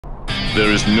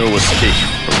There is no escape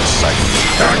from the sight.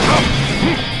 Here I come!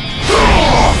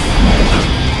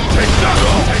 Take that!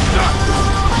 Take that!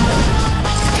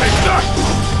 Take that!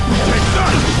 Take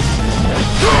that!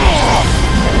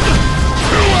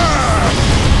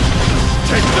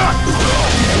 Take that!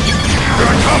 Here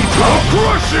I come! I'll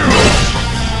crush you!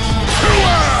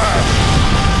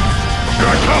 Here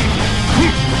I come!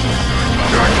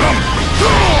 Here I come!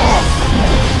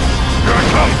 Here I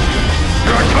come!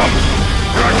 Here I come!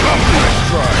 Here I come! Nice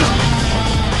try!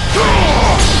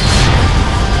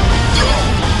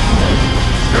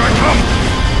 Here I come!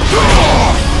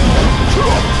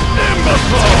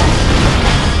 Imbecile!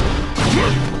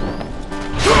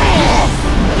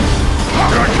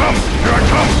 Here I come! Here I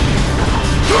come!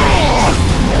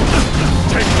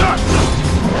 Take that!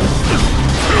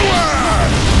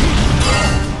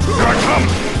 Here I come!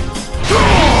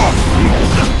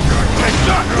 Take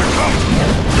that! Here I come!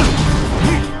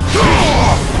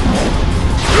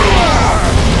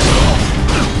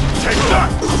 Take that!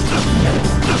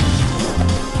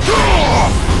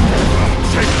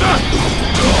 Take that!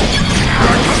 Here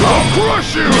I come! I'll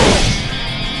crush you!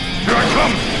 Here I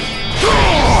come!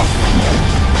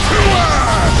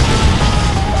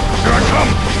 Here I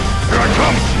come! Here I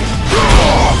come!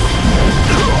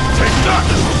 Take that!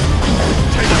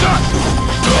 Take that!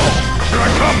 Here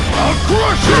I come! I'll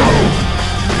crush you!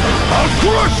 I'll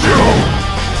crush you!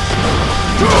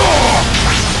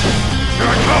 Here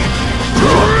I come!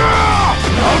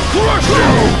 I'll crush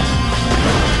you!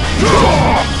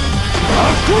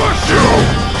 I'll crush you!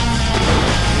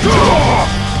 Here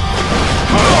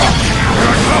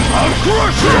I come! I'll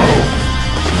crush you!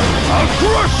 I'll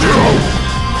crush you!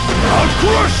 I'll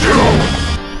crush you!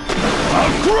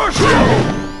 I'll crush you!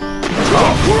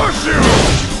 I'll crush you!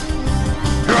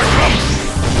 Here I come!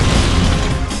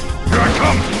 Here I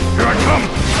come! Here I come!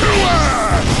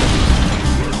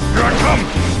 Here I come!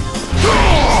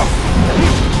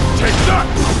 Take that!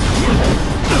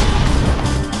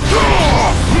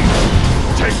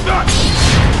 Take that!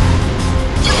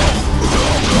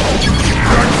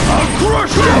 I'll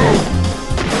crush you!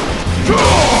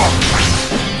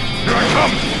 Here I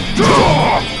come!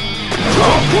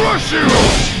 I'll crush you!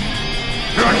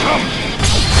 Here I come!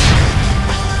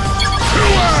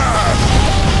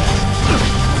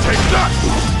 Take that!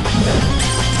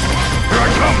 Here I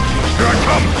come! Here I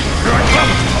come! Here I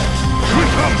come! Here I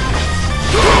come!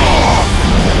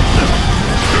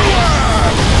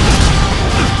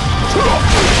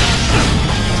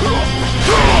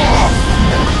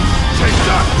 Take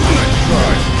that! Nice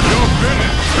try! You're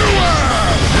finished!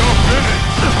 You're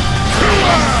finished!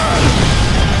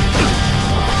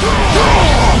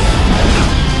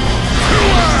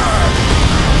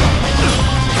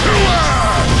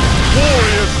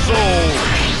 Warrior soul!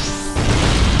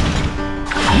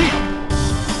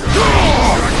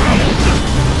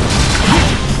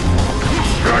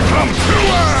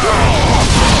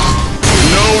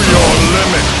 Know your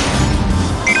limit.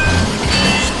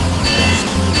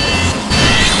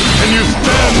 Can you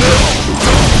stand this?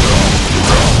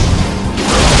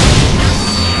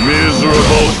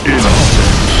 Miserable innocent.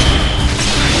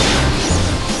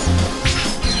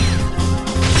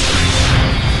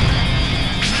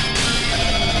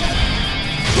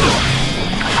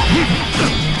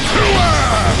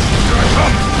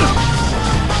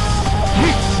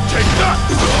 Take that!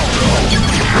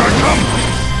 Here I come!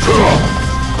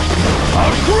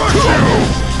 I'll crush you!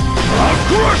 I'll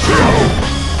crush you!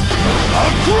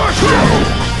 I'll crush you!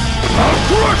 I'll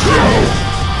crush you!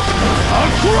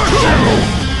 I'll crush you!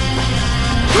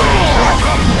 Here I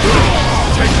come!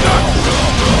 Take that!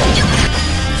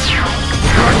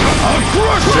 Here I come! I'll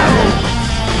crush you!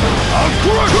 I'll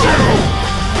crush you!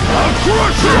 I'll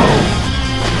crush you!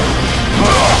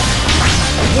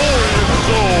 Warrior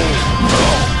soul!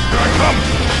 Here I come!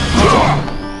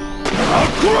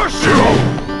 I'll crush you!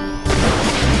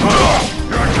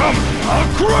 Here I come! I'll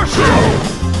crush you!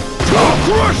 I'll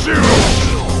crush you!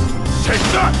 Take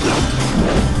that!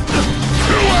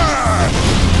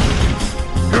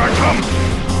 Here I come!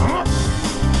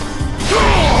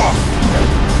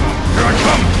 Here I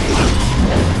come!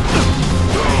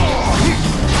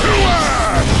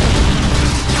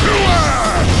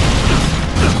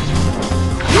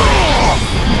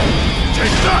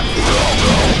 Take that!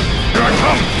 Here I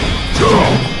come! Here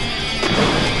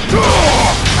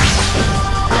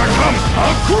I come!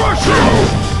 I'll crush you!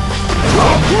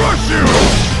 I'll crush you!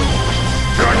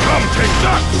 Here I come! Take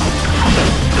that!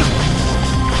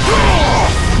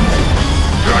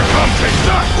 Here I come! Take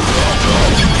that!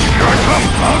 Here I come!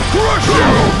 I'll crush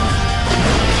you!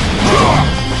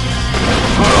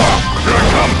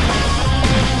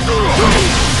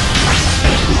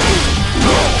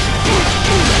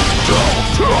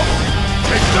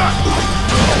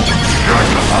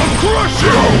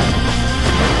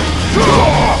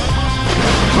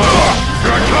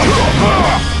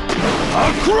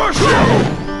 I'll crush you!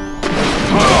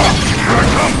 Here I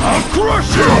come! I'll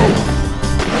crush you!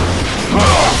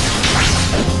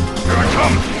 Here I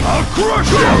come! I'll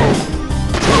crush you!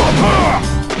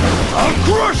 I'll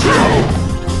crush you!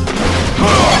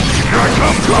 Here I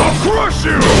come! I'll crush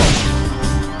you!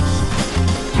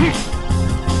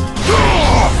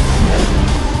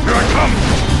 Here I come!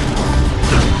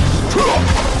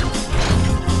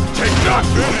 Take that!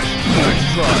 Finish! Nice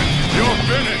try! You're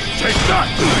finished! Take that!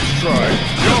 Nice try!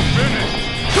 You're finished!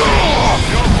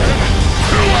 You're finished!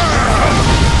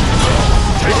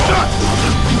 Take that!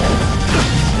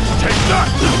 Take that!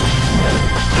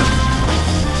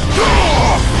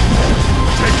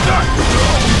 Take that!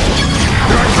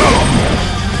 Here I come!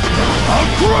 I'll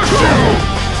crush you!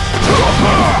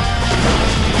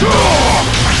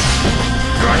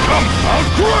 Here I come! I'll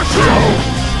crush you!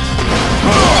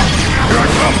 Here I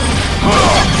come!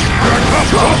 Here I come!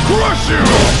 I'll crush you!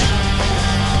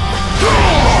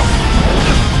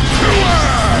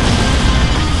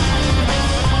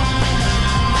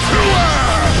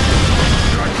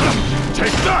 Here I come!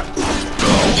 Take that!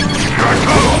 Here I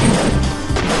come!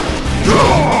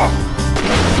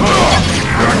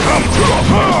 Here I come!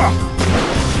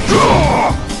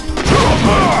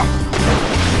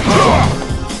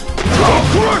 I'll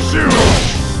crush you!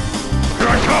 Here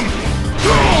I come!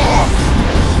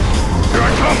 Here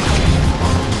I come!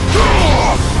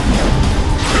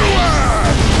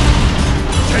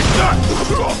 Take that!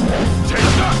 Take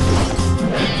that!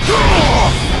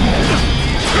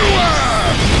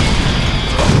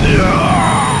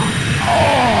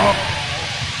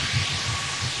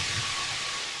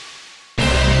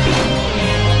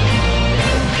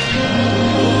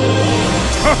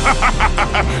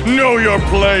 Know your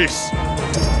place!